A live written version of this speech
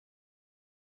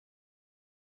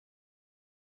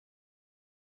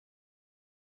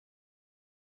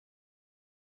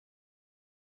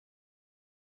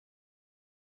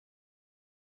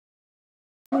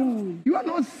You are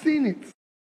not seeing it.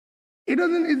 It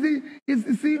doesn't,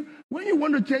 it's, see, when you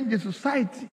want to change the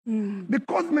society,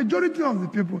 because majority of the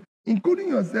people, including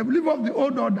yourself, live off the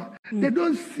old order, they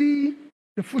don't see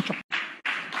the future.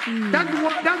 That's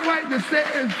why they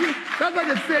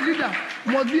say leader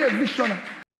must be a visionary.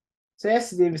 So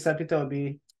yesterday, Mr. Peter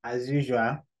Obi, as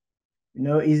usual, you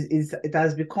know, it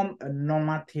has become a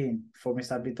normal thing for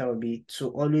Mr. Peter Obi to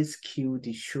always kill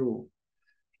the show.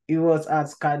 It was at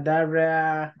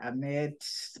Kadaria Ahmed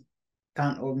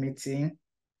town hall meeting,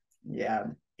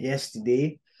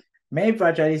 yesterday. Many people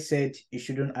actually said you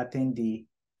shouldn't attend the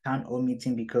town hall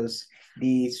meeting because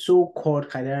the so-called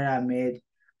Kadaria Ahmed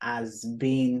has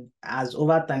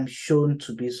over time shown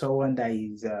to be someone that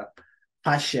is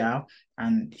partial,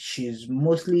 and she's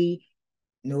mostly,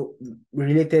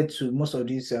 related to most of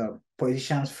these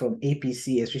politicians from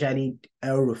APC, especially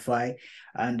El Rufai,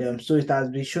 and so it has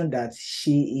been shown that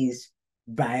she is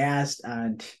biased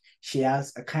and she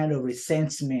has a kind of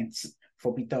resentment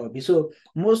for Peter Obi. So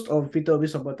most of Peter Obi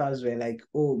supporters were like,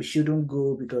 "Oh, we shouldn't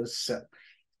go because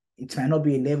it might not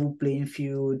be a level playing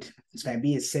field. It might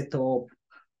be a setup.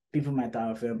 People might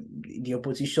have the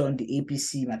opposition, the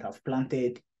APC might have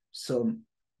planted some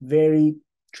very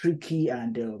tricky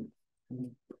and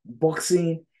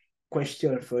boxing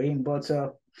question for him." But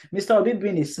Mr. Obi,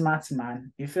 being a smart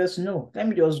man, he first, no, let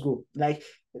me just go. Like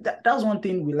that's one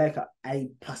thing I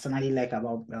personally like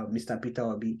about Mr. Peter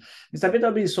Obi. Mr. Peter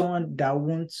Obi is someone that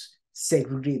won't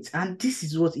segregate, and this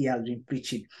is what he has been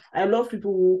preaching. I love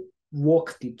people who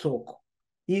walk the talk.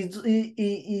 He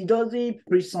doesn't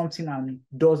preach something and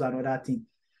does another thing.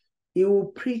 He will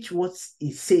preach what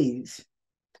he says,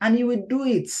 and he will do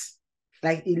it.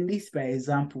 Like he leads by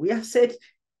example. He has said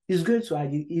he's going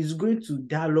to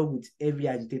dialogue with every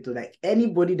agitator. Like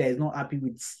anybody that is not happy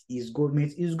with his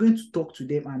government, he's going to talk to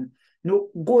them and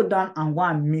go down and go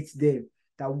and meet them.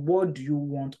 That what do you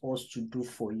want us to do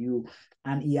for you?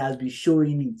 And he has been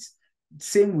showing it.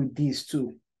 Same with this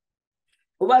too.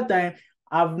 Over time,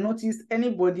 I've noticed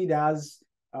anybody that has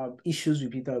issues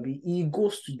with Peter Obi, he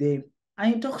goes to them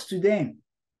and he talks to them.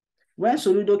 When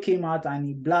Soludo came out and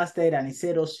he blasted and he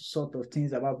said all sorts of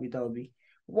things about Peter Obi,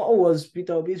 what was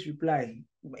Peter Obi's reply?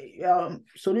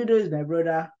 Soludo is my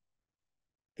brother.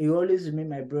 He always remain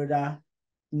my brother,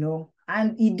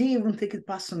 and he didn't even take it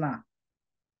personal.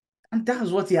 And that's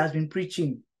what he has been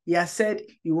preaching. He has said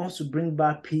he wants to bring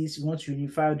back peace, he wants to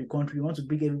unify the country, he wants to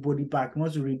bring everybody back, he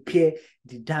wants to repair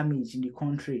the damage in the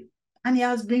country. And he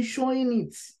has been showing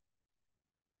it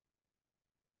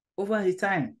over the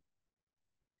time.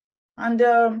 And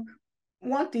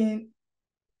one thing,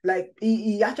 like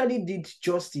he actually did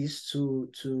justice to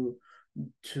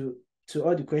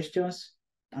all the questions.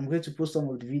 I'm going to post some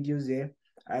of the videos there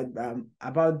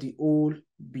about the whole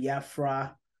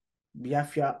Biafra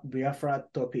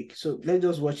topic. So let's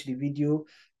just watch the video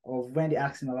of when they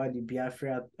asked him about the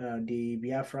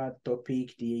Biafra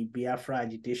topic, the Biafra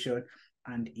agitation,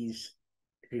 and his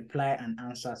reply and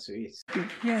answer to it.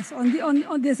 Yes,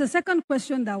 on there's a second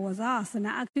question that was asked, and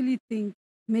I actually think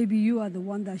maybe you are the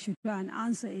one that should try and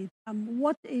answer it.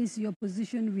 What is your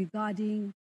position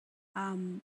regarding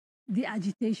the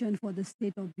agitation for the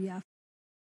state of Biafra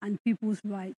and people's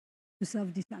right to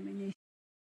self-determination?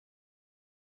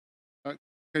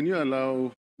 Can you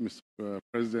allow Mr.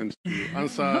 President to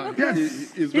answer?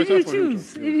 Yes. It's better If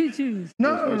you choose.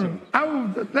 No,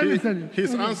 let me tell you.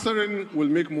 His answering will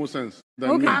make more sense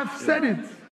than me. I've said it.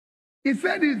 He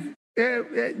said it.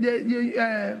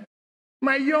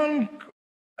 My young,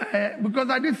 because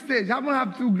at this stage, I haven't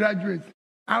had 2 graduates.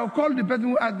 I'll call the person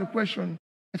who asked the question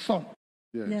a son.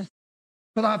 Yes.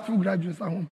 Because I have 2 graduates at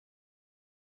home.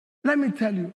 Let me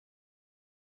tell you,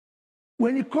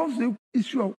 when it comes to the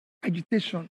issue of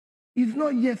agitation, it's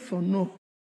not yes or no.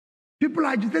 People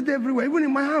agitate everywhere, even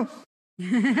in my house.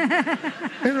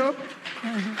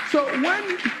 So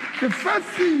when the first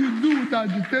thing you do with an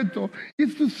agitator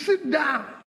is to sit down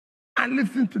and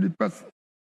listen to the person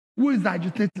who is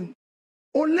agitating.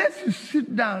 Unless you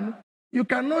sit down, you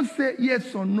cannot say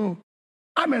yes or no.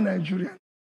 I'm a Nigerian.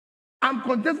 I'm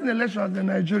contesting elections as a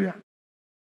Nigerian.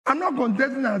 I'm not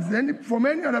contesting from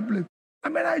any other place.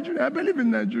 I'm a Nigerian. I believe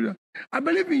in Nigeria. I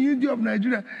believe in unity of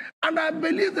Nigeria. And I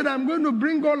believe that I'm going to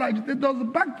bring all agitators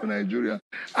back to Nigeria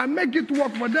and make it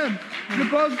work for them.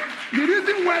 Because the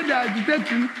reason why they're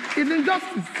agitating is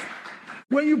injustice.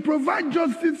 When you provide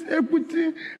justice,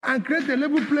 equity, and create a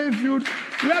level playing field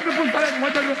where people start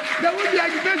whatever, there will be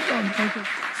agitation.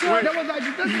 So there was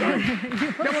agitation.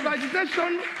 There was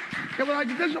agitation. There was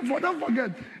agitation don't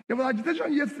forget, there was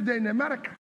agitation yesterday in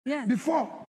America. Yes.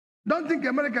 Before. Don't think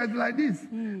America is like this.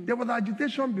 There was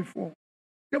agitation before.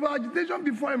 There was agitation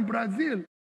before in Brazil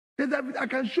I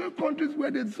can show you countries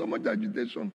where there's so much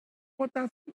agitation. But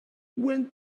when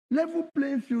level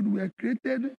playing field were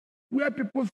created, where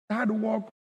people's hard work,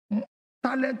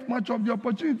 talent, much of the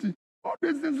opportunity, all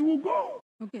these things will go.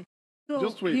 Okay. So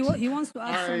Just wait. he wants to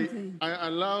ask something. I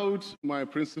allowed my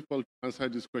principal to answer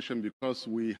this question because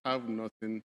we have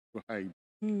nothing to hide.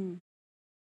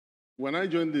 When I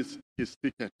joined his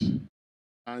ticket,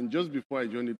 and just before I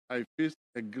joined it, I faced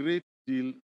a great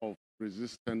deal of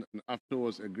resistance and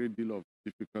afterwards a great deal of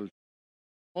difficulty,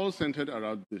 all centered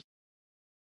around this.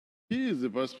 He is the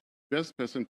best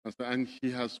person to answer, and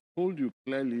he has told you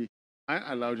clearly,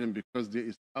 I allowed him because there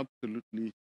is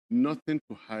absolutely nothing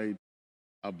to hide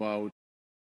about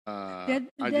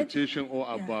agitation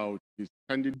or about his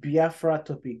candidate. Biafra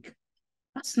topic.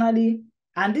 Personally,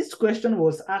 and this question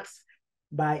was asked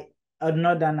by a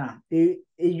northerner, a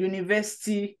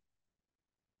university,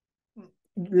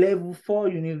 level 4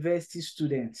 university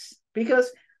students,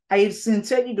 because I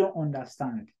sincerely don't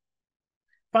understand.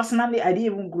 Personally, I didn't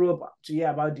even grow up to hear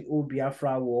about the old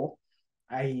Biafra war.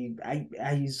 I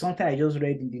something I just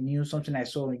read in the news, something I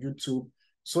saw on YouTube.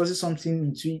 So this is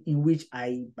something in which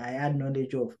I had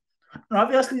knowledge of. And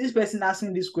obviously, this person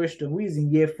asking this question, who is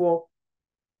in year 4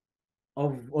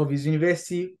 of his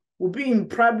university, will be in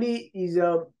probably his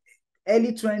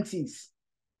early 20s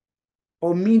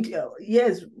or mid,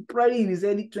 yes, probably in his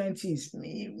early 20s,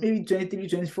 maybe 23,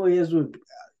 24 years old.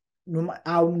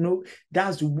 No,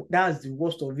 that's the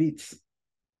worst of it.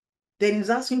 Then he's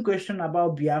asking question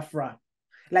about Biafra.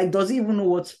 Like, does he even know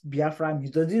what Biafra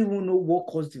means? Does he even know what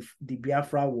caused the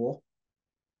Biafra war?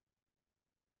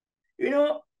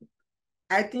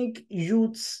 I think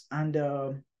youths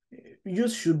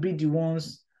should be the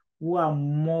ones who are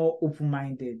more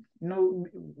open-minded.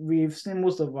 We've seen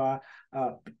most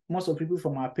of people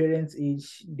from our parents'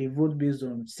 age, they vote based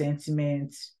on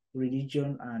sentiment,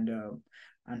 religion,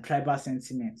 and tribal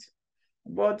sentiment.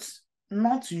 But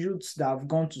not youths that have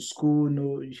gone to school.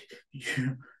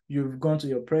 You've gone to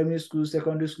your primary school,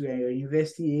 secondary school, and your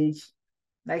university age.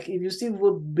 Like, if you still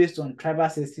vote based on tribal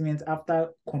sentiment after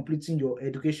completing your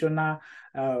educational,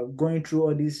 going through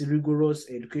all this rigorous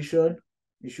education,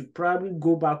 you should probably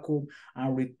go back home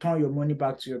and return your money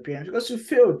back to your parents, because you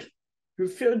failed. You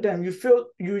failed them.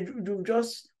 You've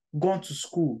just gone to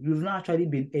school. You've not actually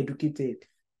been educated.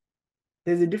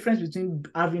 There's a difference between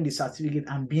having the certificate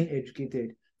and being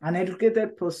educated. An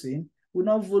educated person will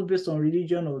not vote based on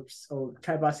religion or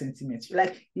tribal sentiment.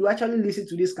 Like, you actually listen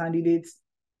to these candidates,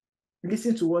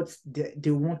 listen to what they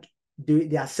want,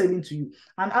 they are selling to you.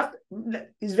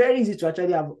 And it's very easy to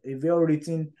actually have a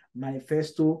well-written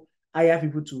manifesto, hire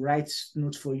people to write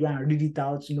notes for you and read it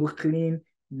out, clean,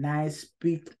 nice,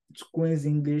 speak Queen's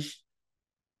English.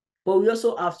 But we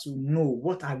also have to know,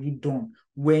 what have you done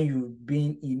when you've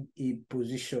been in a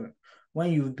position,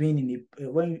 when you've been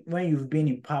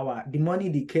in power? The money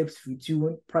they kept with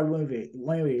you, probably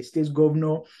when you were a state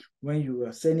governor, when you were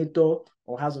a senator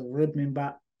or House of Rep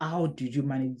member, how did you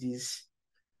manage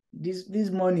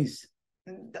these monies?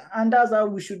 And that's how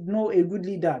we should know a good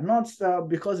leader, not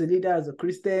because the leader is a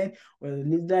Christian, or the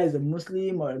leader is a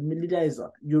Muslim, or the leader is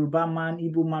a Yoruba man,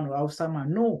 Igbo man, or Hausa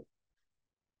man. No.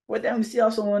 But then we see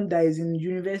how someone that is in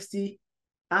university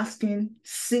asking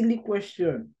silly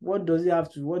question. What does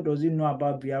he know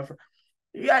about Biafra?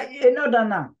 Yeah, another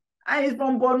now. And he's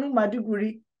from Borno,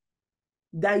 Maiduguri,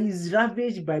 that is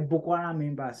ravaged by Boko Haram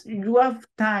members. You have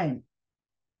time.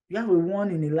 You have a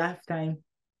one-in-a-lifetime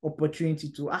opportunity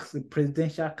to ask a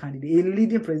presidential candidate, a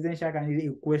leading presidential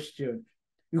candidate, a question.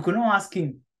 You cannot ask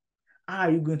him, how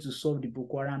are you going to solve the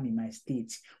Boko Haram in my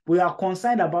state? We are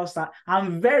concerned about that.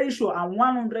 I'm very sure, I'm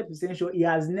 100% sure he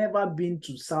has never been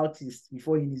to Southeast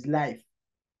before in his life.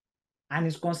 And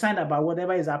he's concerned about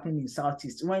whatever is happening in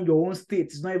Southeast when your own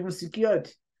state is not even secured.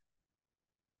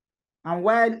 And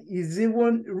while it's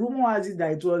even, rumor has it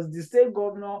that it was the state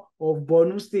governor of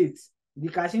Borno State, the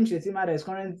Kashim Shettima, that is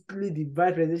currently the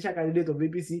vice presidential candidate of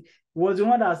APC, was the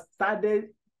one that started.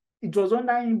 It was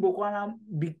under him Boko Haram,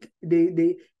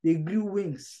 they grew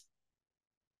wings.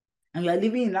 And you are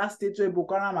living in that state where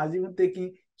Boko Haram has even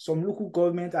taken some local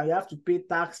government, and you have to pay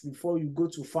tax before you go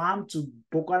to farm to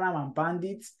Boko Haram and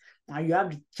bandits. And you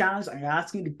have the chance, and you're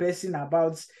asking the person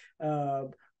about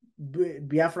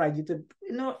Biafra.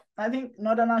 I think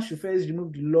Northerners should first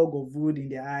remove the log of wood in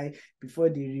their eye before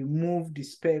they remove the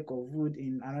speck of wood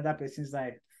in another person's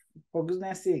eye. For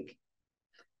goodness sake.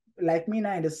 Like me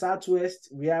now in the Southwest,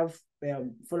 we have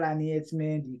Fulani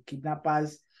herdsmen, the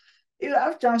kidnappers. If you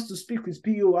have a chance to speak with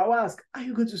PO, I'll ask, are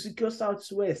you going to secure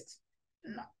Southwest?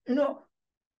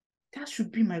 That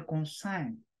should be my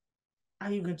concern.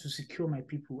 Are you going to secure my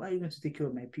people? Are you going to take care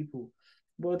of my people?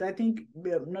 But I think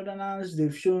Northerners,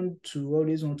 they've shown to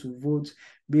always want to vote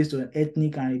based on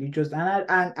ethnic and religious. And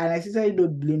I sincerely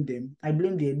don't blame them. I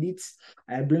blame the elites.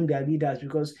 I blame their leaders,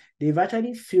 because they've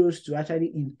actually failed to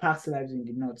actually impact lives in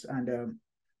the North. And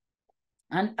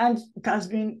it has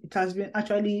been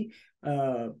actually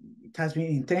it has been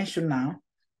intentional,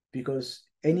 because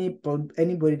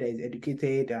anybody that is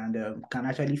educated and can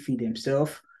actually feed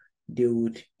themselves, they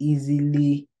would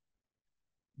easily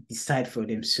decide for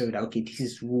themselves that, okay, this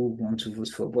is who we want to vote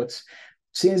for. But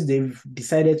since they've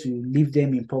decided to leave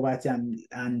them in poverty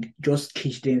and just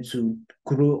teach them to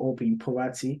grow up in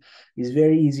poverty, it's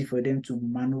very easy for them to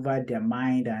maneuver their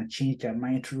mind and change their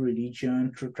mind through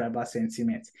religion, through tribal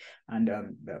sentiment. And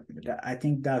I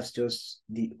think that's just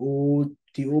the whole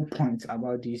point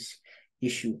about this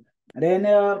issue. And then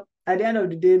at the end of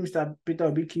the day, Mr. Peter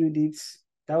Obi killed it.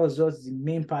 That was just the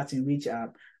main part in which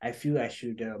I feel I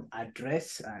should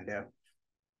address, and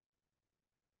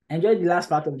enjoyed the last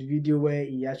part of the video where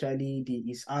he actually did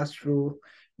his outro.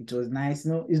 It was nice.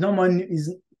 No, it's not money. It's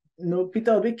no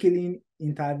Peter Obi killing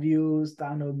interviews,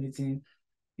 stand-up meeting.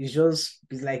 It's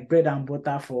like bread and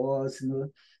butter for us.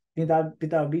 Peter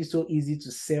Obi is so easy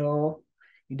to sell.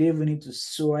 You don't even need to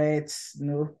sweat.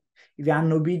 If you're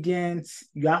unobedient,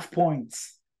 you have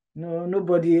points.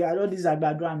 Nobody, I know these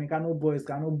Agbado Americano boys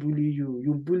cannot bully you.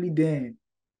 You bully them.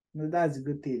 That's a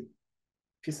good thing.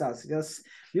 Peace out. Just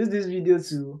use this video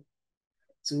to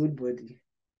Woodbody.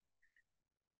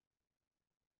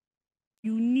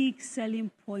 Unique selling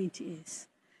point is,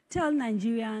 tell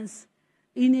Nigerians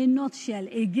in a nutshell,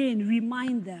 again,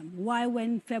 remind them why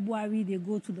when February they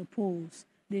go to the polls,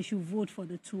 they should vote for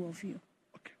the two of you.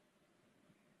 Okay.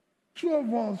 Two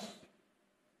of us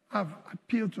have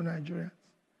appealed to Nigerians.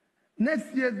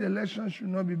 Next year's election should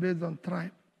not be based on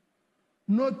tribe.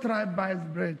 No tribe buys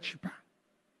bread cheaper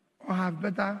or have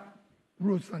better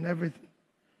roads and everything.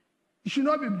 It should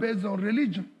not be based on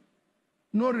religion.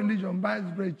 No religion buys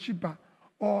bread cheaper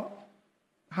or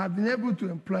have been able to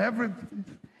employ everything.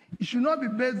 It should not be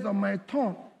based on my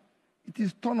turn. It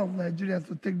is turn of Nigerians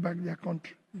to take back their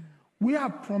country. We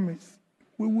have promised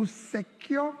we will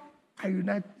secure and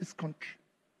unite this country.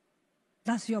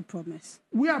 That's your promise.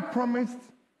 We have promised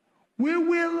we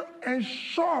will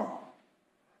ensure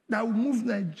that we move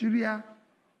Nigeria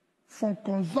from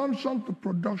consumption to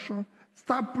production,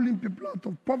 start pulling people out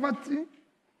of poverty.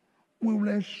 We will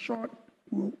ensure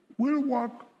we will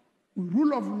work with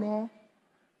rule of law,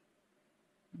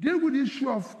 deal with the issue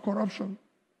of corruption,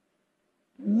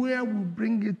 where we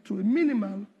bring it to a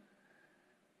minimal.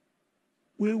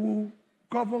 We will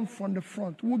govern from the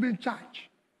front. We'll be in charge.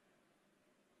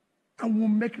 And we'll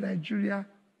make Nigeria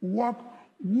work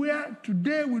where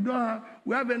today we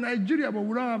have a Nigeria, but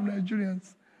we don't have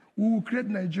Nigerians. We will create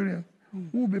Nigerians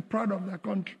who will be proud of their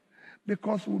country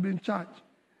because we'll be in charge.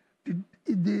 It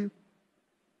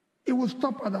will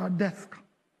stop at our desk.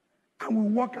 And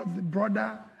we work as a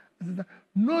brother.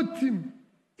 No team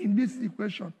in this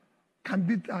equation can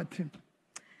beat our team.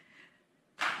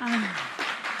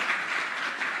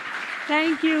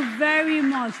 Thank you very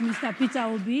much, Mr. Peter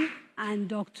Obi and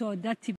Dr. Datti.